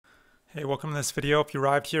Hey, welcome to this video. If you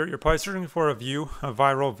arrived here, you're probably searching for a view of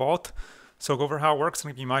Viral Vault. So I'll go over how it works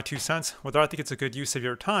and give you my 2 cents, whether I think it's a good use of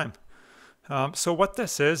your time. So what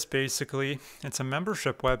this is, basically, it's a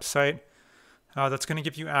membership website that's going to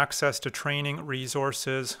give you access to training,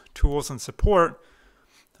 resources, tools, and support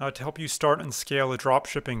to help you start and scale a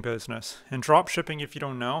dropshipping business. And dropshipping, if you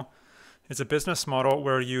don't know, is a business model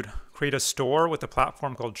where you'd create a store with a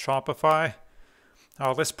platform called Shopify.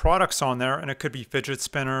 List products on there, and it could be fidget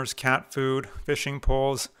spinners, cat food, fishing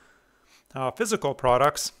poles, physical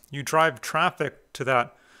products. You drive traffic to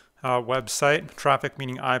that website, traffic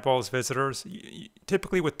meaning eyeballs, visitors,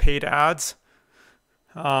 typically with paid ads.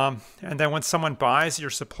 And then when someone buys, your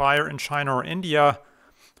supplier in China or India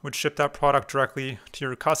would ship that product directly to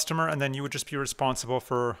your customer, and then you would just be responsible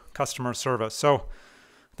for customer service. So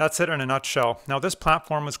that's it in a nutshell. Now, this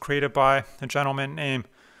platform was created by a gentleman named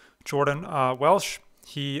Jordan Welsh.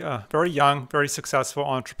 He very young, very successful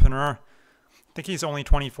entrepreneur. I think he's only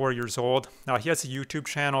 24 years old. He has a YouTube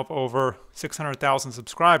channel of over 600,000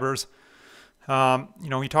 subscribers.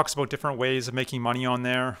 He talks about different ways of making money on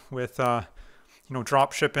there with,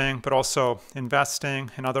 drop shipping, but also investing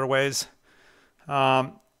in other ways.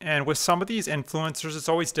 And with some of these influencers, it's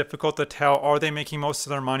always difficult to tell, are they making most of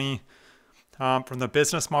their money from the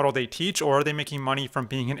business model they teach, or are they making money from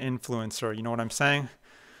being an influencer? You know what I'm saying?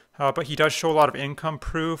 But he does show a lot of income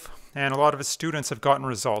proof, and a lot of his students have gotten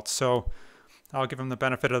results. So I'll give him the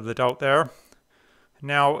benefit of the doubt there.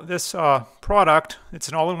 Now, this product, it's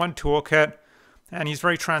an all-in-one toolkit, and he's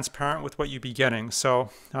very transparent with what you'd be getting.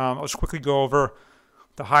 So I'll just quickly go over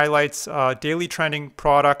the highlights. Daily trending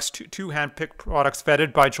products, two hand-picked products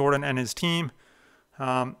vetted by Jordan and his team.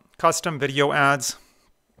 Custom video ads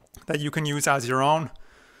that you can use as your own.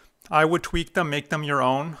 I would tweak them, make them your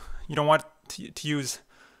own. You don't want to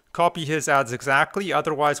copy his ads exactly.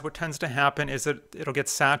 Otherwise, what tends to happen is that it'll get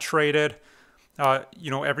saturated.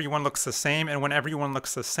 Everyone looks the same. And when everyone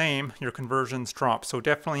looks the same, your conversions drop. So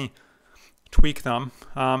definitely tweak them.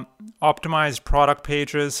 Optimized product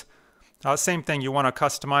pages. Same thing. You want to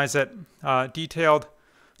customize it. Detailed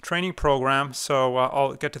training program. So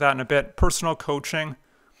I'll get to that in a bit. Personal coaching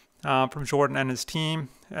from Jordan and his team,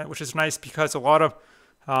 which is nice because a lot of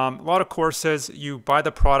courses, you buy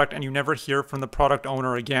the product and you never hear from the product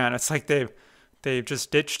owner again. It's like they've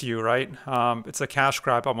just ditched you, right? It's a cash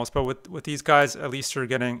grab almost. But with these guys, at least you're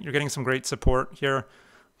getting some great support here,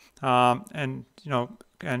 and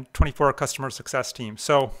 24 customer success team.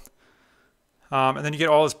 So and then you get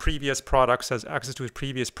all his previous products, as access to his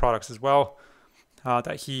previous products as well,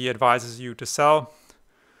 that he advises you to sell.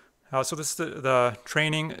 So this is the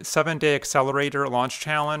training 7-day accelerator launch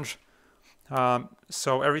challenge.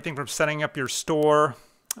 So everything from setting up your store,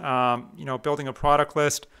 building a product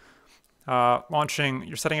list,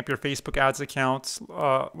 you're setting up your Facebook ads accounts,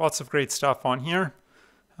 lots of great stuff on here.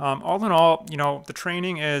 All in all, the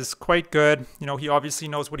training is quite good. He obviously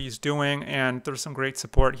knows what he's doing, and there's some great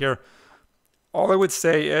support here. All I would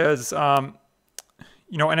say is, and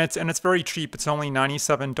it's very cheap. It's only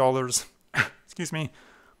 $97, excuse me,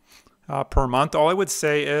 per month. All I would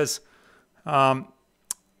say is, I'm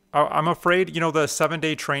afraid, the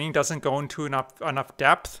 7-day training doesn't go into enough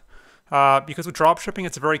depth because with dropshipping,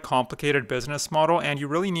 it's a very complicated business model, and you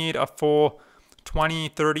really need a full 20,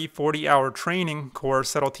 30, 40-hour training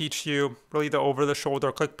course that'll teach you really the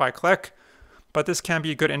over-the-shoulder click-by-click. But this can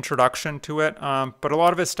be a good introduction to it. But a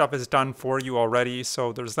lot of his stuff is done for you already,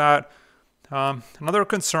 so there's that. Another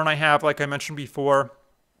concern I have, like I mentioned before,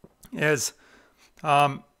 is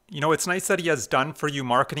it's nice that he has done for you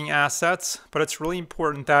marketing assets, but it's really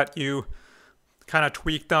important that you kind of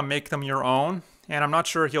tweak them, make them your own. And I'm not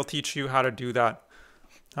sure he'll teach you how to do that.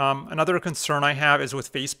 Another concern I have is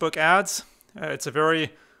with Facebook ads. It's a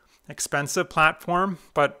very expensive platform,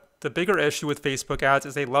 but the bigger issue with Facebook ads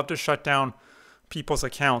is they love to shut down people's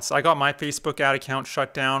accounts. I got my Facebook ad account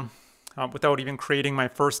shut down without even creating my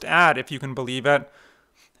first ad, if you can believe it.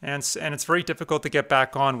 And it's very difficult to get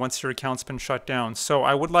back on once your account's been shut down. So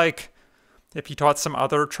I would like if he taught some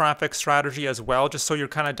other traffic strategy as well, just so you're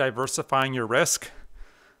kind of diversifying your risk.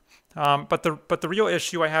 But the real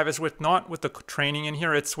issue I have is not with the training in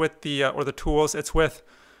here. It's with the tools. It's with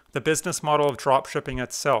the business model of dropshipping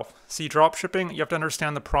itself. See, dropshipping, you have to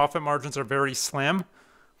understand the profit margins are very slim.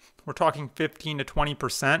 We're talking 15 to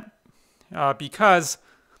 20% because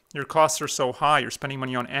your costs are so high. You're spending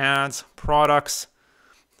money on ads, products,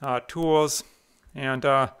 tools, and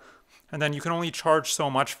then you can only charge so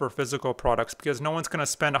much for physical products because no one's going to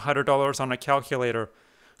spend $100 on a calculator.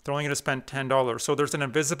 They're only going to spend $10. So there's an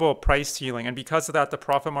invisible price ceiling, and because of that, the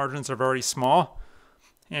profit margins are very small,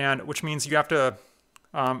 and which means you have to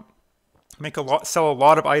sell a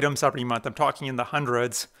lot of items every month. I'm talking in the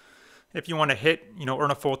hundreds. If you want to hit,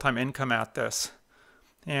 earn a full-time income at this.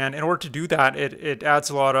 And in order to do that, it adds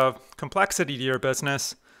a lot of complexity to your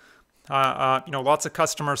business. Lots of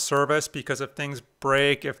customer service, because if things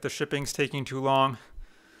break, if the shipping's taking too long,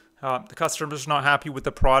 the customer's not happy with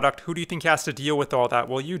the product, who do you think has to deal with all that?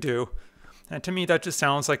 Well, you do. And to me, that just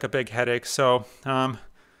sounds like a big headache. So,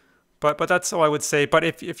 but that's all I would say. But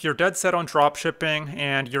if you're dead set on drop shipping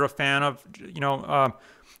and you're a fan of,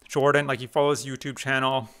 Jordan, like you follow his YouTube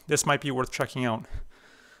channel, this might be worth checking out.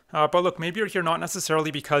 But look, maybe you're here not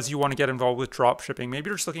necessarily because you want to get involved with drop shipping. Maybe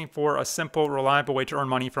you're just looking for a simple, reliable way to earn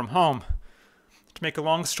money from home. To make a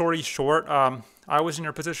long story short, I was in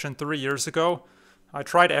your position 3 years ago. I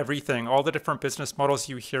tried everything, all the different business models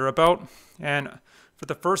you hear about. And for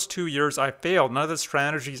the first 2 years, I failed. None of the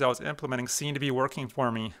strategies I was implementing seemed to be working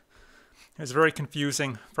for me. It was a very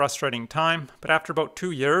confusing, frustrating time. But after about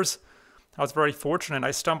 2 years, I was very fortunate.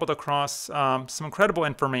 I stumbled across some incredible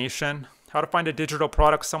information, how to find a digital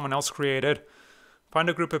product someone else created, find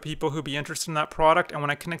a group of people who'd be interested in that product, and when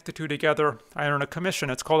I connect the two together, I earn a commission.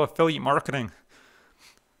 It's called affiliate marketing.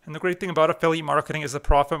 And the great thing about affiliate marketing is the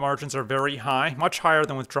profit margins are very high, much higher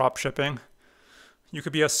than with drop shipping. You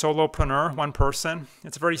could be a solopreneur, one person.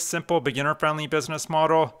 It's a very simple, beginner-friendly business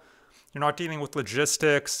model. You're not dealing with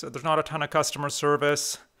logistics. There's not a ton of customer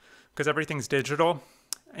service because everything's digital.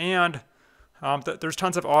 And there's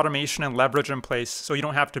tons of automation and leverage in place, so you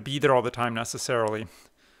don't have to be there all the time necessarily.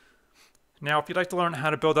 Now, if you'd like to learn how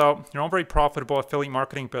to build out your own very profitable affiliate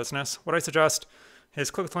marketing business, what I suggest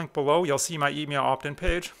is click the link below. You'll see my email opt-in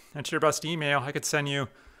page. And to your best email, I could send you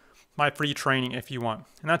my free training if you want.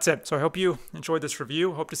 And that's it. So I hope you enjoyed this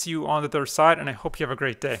review. Hope to see you on the other side, and I hope you have a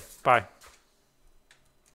great day. Bye.